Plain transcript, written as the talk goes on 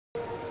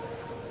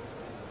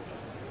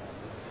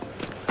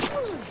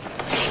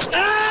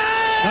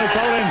No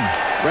bowling.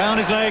 Round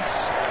his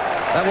legs.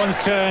 That one's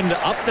turned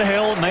up the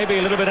hill, maybe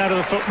a little bit out of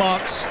the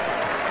footmarks.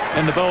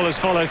 And the bowlers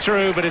follow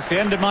through, but it's the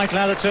end of Michael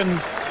Atherton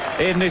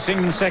in this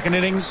second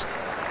innings.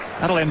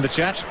 That'll end the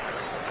chat.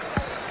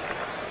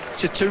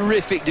 It's a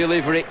terrific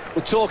delivery.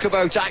 We'll talk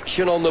about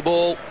action on the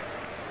ball.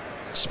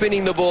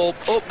 Spinning the ball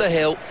up the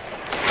hill.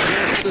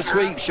 Goes to the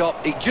sweep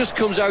shot. It just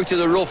comes out of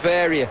the rough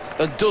area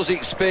and does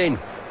it spin.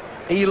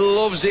 He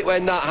loves it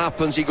when that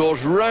happens. He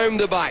goes round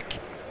the back,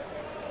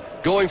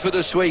 going for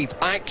the sweep.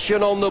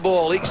 Action on the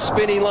ball. It's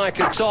spinning like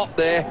a top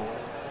there.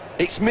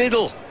 It's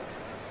middle.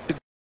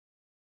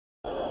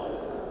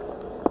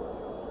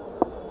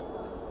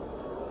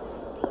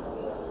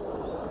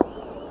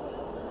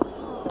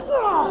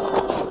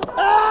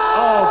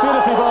 Oh,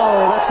 beautifully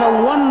bowled. That's a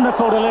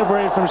wonderful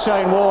delivery from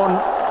Shane Warne.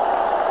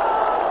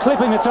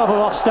 Clipping the top of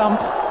off stump.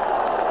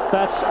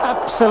 That's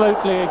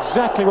absolutely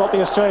exactly what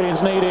the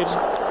Australians needed.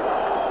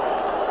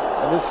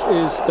 And this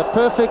is the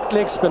perfect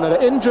leg spinner.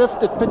 In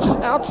drift, it pitches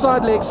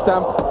outside leg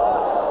stump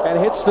and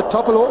hits the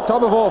top of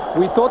off.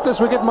 We thought this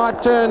wicket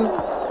might turn.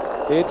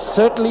 It's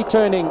certainly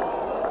turning.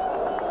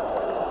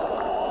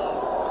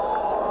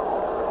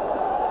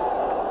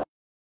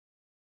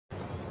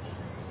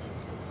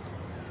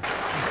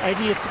 His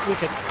 80th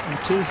wicket in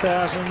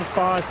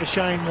 2005 for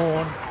Shane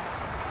Warne.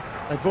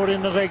 They brought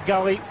in the leg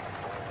gully.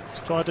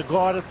 He's trying to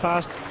glide it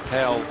past.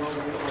 Powell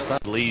started a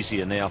little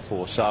easier now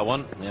for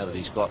Sarwan, now that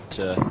he's got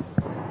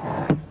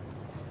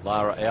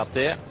Lara out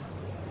there.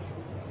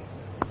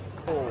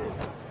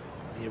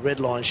 The red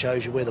line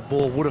shows you where the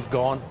ball would have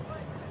gone.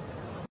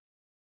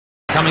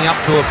 Coming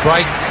up to a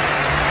break,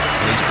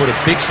 and he's put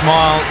a big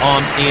smile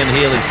on Ian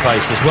Healy's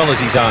face as well as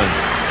his own.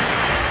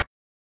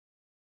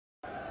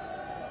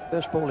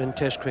 First ball in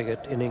Test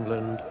cricket in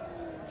England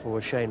for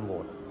Shane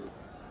Warne.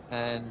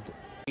 And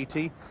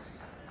 80,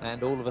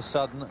 and all of a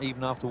sudden,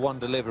 even after one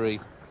delivery,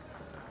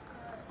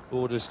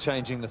 orders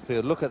changing the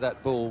field. Look at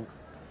that ball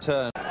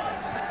turn.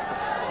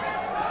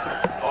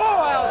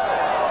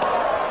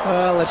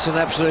 Well, it's an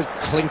absolute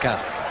clinker.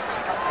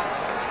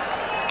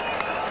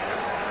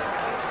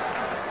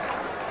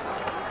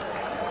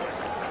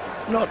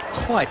 Not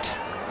quite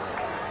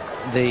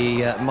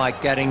the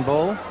Mike Gadding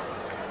ball,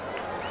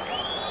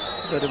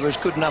 but it was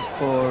good enough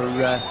for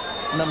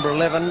number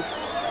 11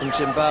 in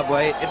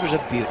Zimbabwe. It was a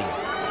beauty.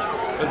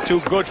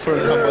 Too good for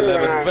number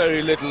 11.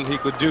 Very little he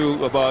could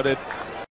do about it.